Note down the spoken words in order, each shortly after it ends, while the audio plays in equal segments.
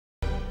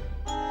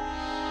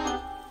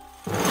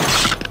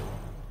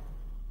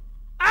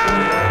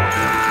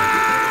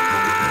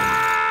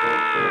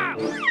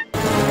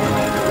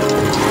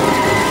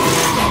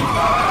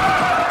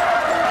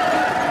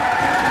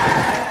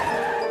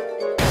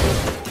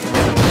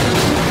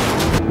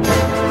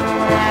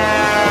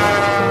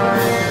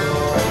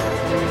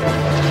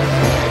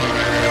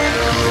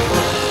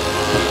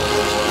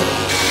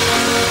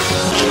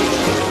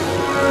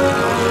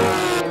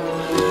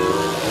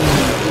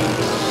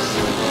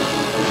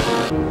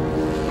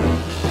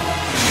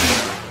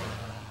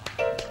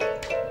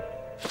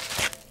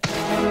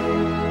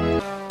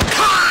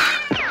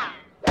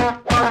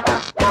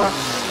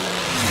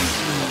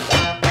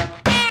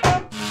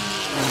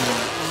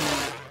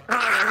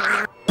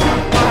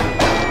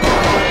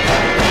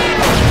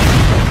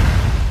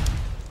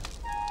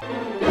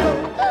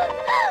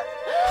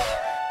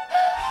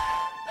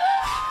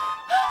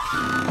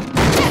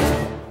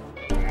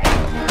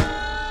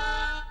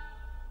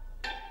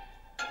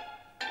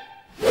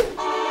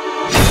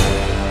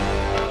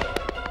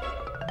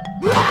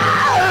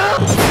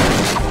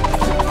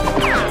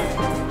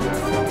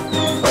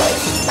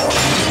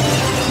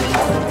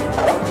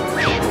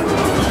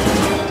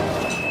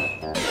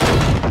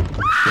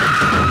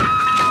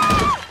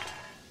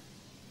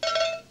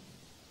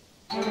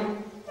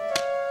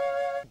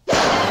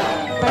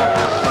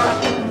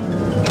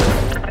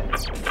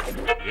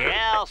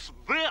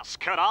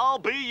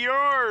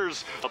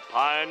Adventures, the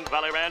Pine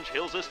Valley Ranch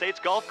Hills Estates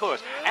Golf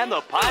Course, and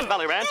the Pine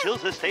Valley Ranch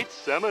Hills Estates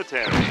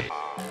Cemetery.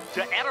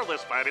 To enter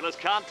this fabulous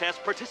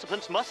contest,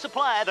 participants must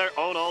supply their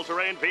own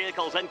all-terrain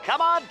vehicles and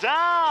come on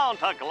down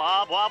to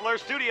Glob Wobbler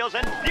Studios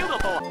in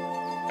beautiful...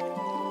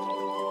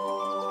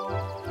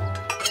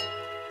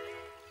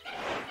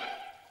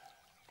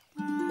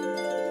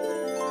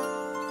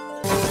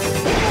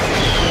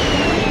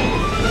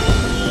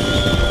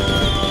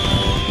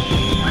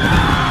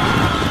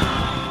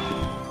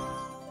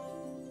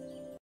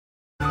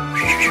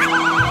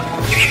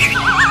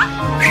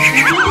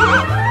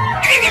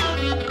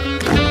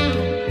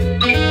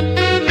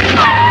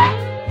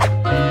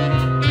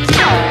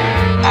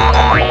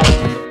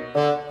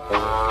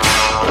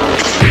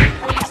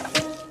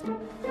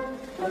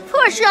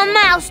 Push a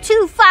mouse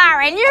too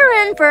far and you're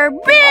in for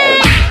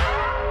big...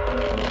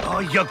 Oh,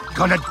 you're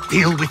gonna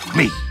deal with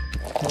me.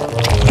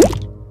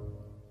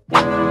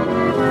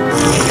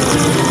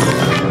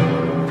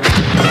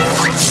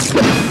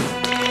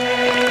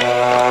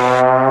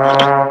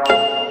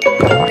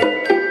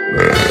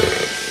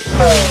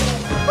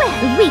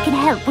 Well, we can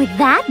help with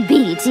that,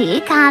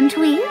 BT, can't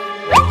we?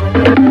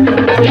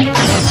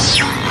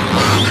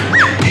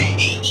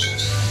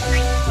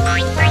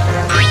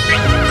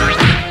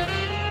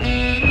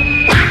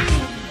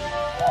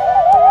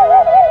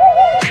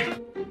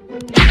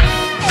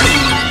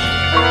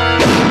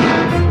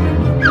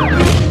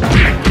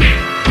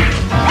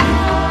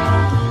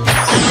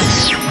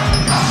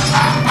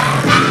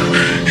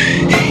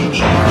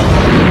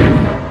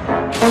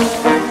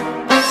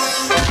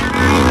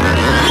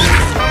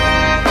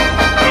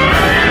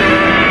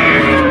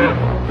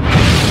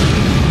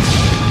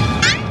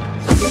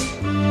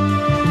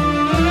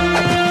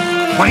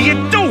 What are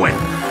you doing?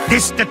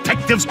 This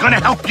detective's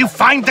gonna help you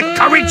find the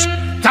courage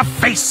to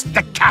face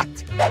the cat.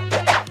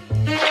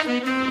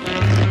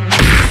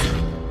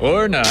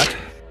 Or not.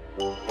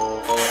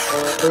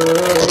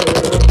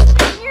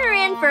 You're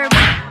in for...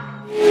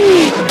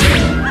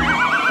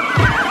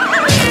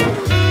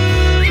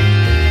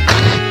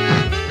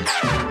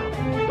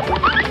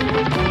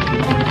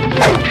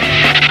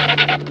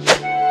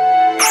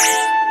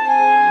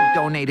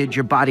 Donated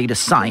your body to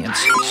science,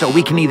 so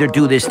we can either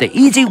do this the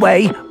easy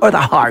way or the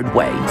hard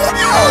way.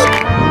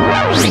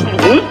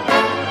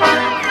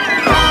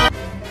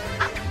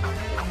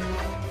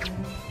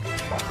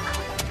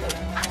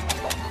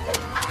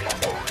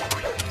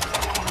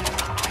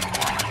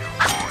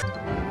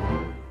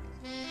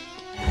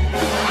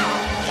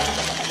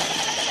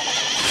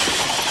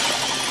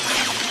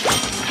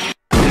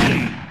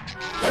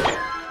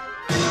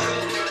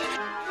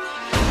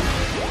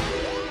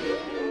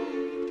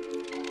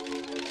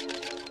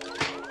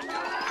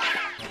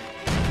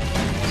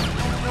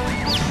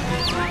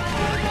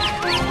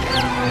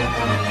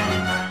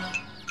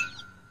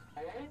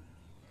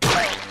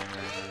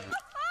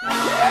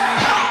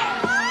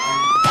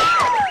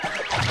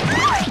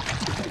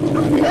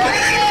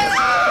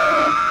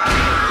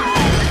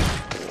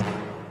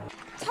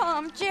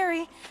 Tom,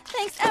 Jerry,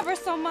 thanks ever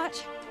so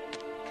much.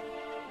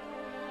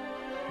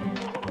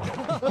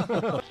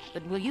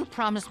 But will you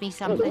promise me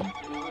something?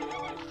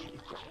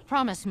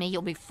 Promise me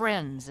you'll be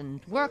friends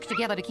and work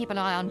together to keep an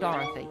eye on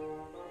Dorothy.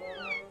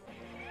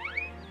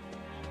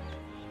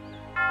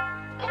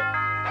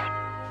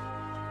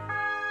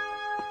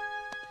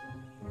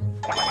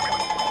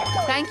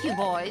 Thank you,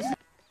 boys.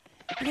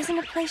 It isn't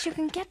a place you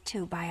can get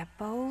to by a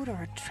boat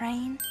or a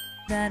train.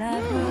 That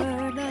I've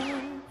heard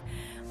of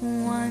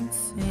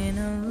once in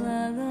a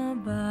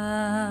lullaby.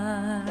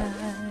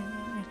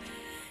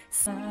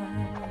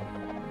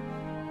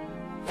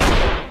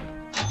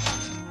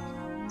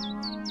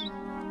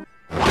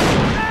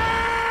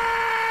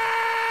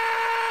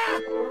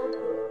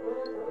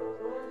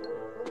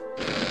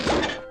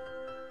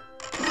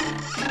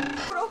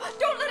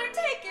 Don't let her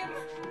take him!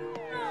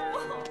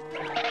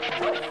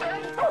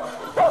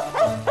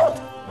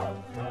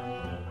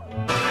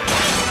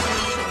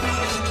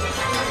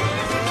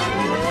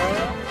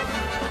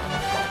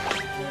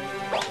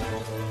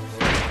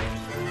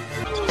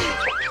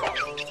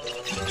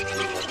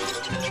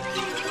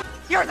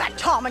 You're that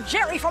Tom and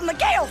Jerry from the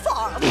Gale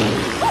Farm!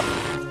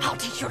 I'll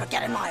teach you to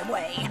get in my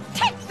way.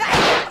 Take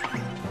that!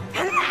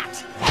 And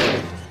that!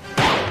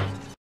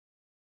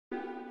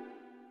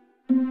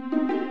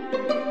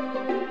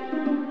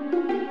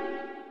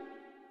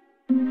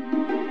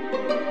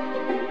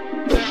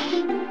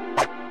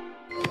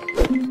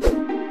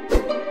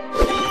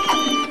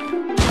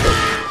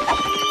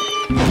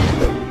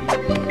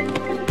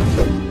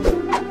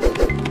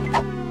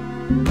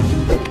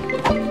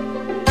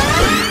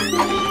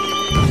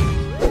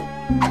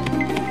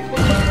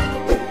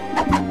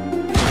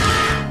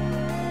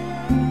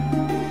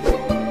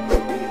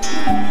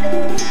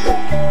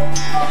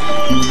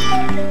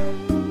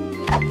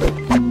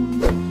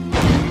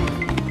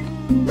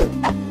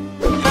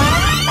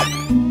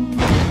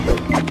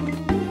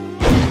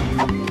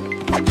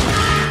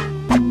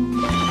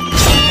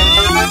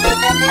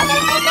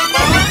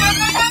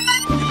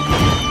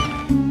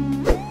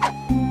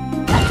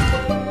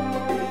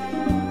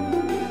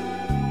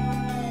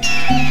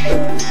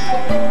 Thank you.